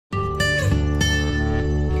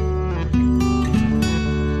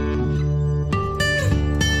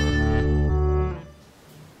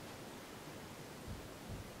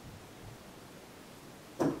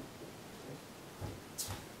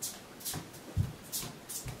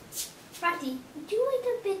Fatty, would you like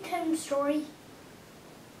a bedtime story?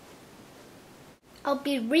 I'll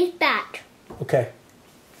be right back. Okay.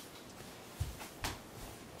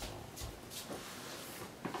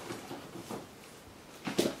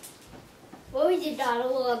 Well, we did not a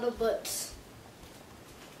lot of books.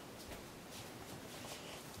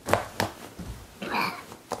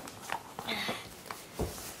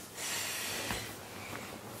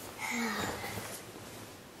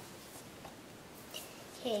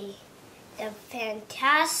 Okay, the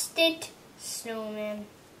Fantastic Snowman.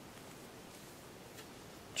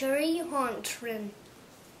 Jerry Hontrin.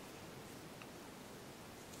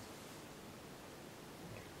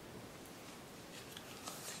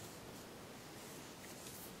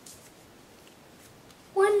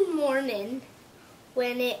 One morning,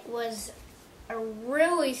 when it was a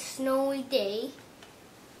really snowy day,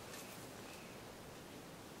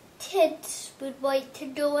 kids would like to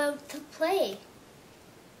go out to play.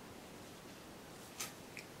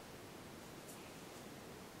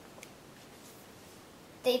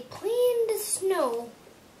 They play in the snow,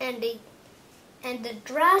 and the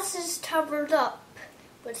grass is covered up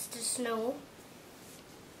with the snow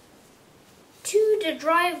to the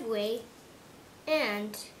driveway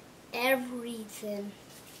and everything.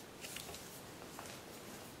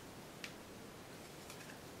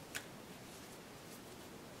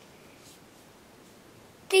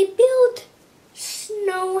 They build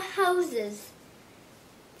snow houses.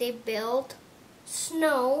 They build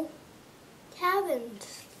snow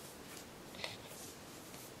cabins.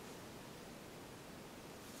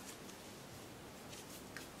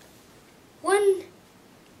 One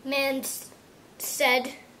man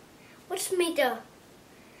said, "Let's make a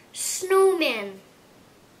snowman."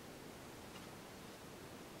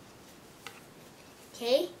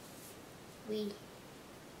 Okay, we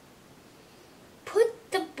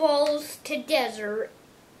put the balls together,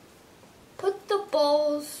 put the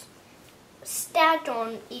balls stacked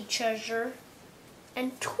on each other,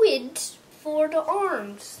 and twigs for the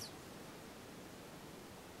arms.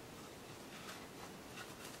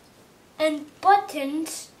 And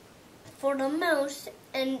buttons for the mouth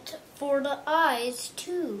and for the eyes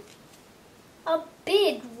too. A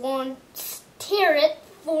big one carrot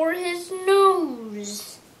for his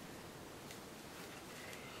nose.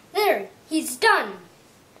 There, he's done.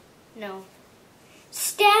 No.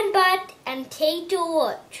 Stand back and take a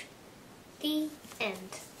look. The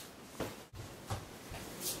end.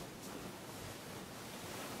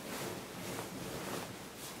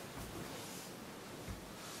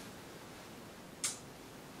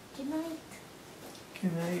 Good night.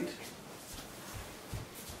 Good night.